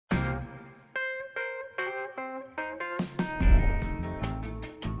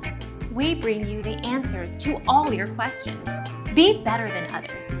we bring you the answers to all your questions. Be better than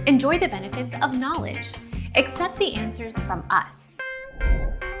others. Enjoy the benefits of knowledge. Accept the answers from us.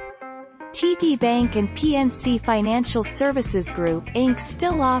 TD Bank and PNC Financial Services Group Inc.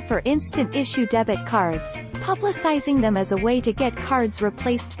 still offer instant issue debit cards, publicizing them as a way to get cards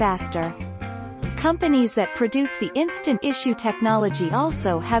replaced faster. Companies that produce the instant issue technology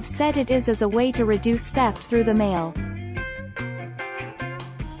also have said it is as a way to reduce theft through the mail.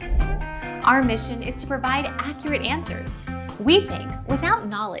 Our mission is to provide accurate answers. We think without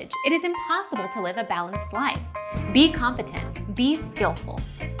knowledge, it is impossible to live a balanced life. Be competent, be skillful.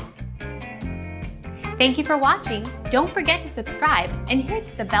 Thank you for watching. Don't forget to subscribe and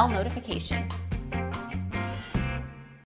hit the bell notification.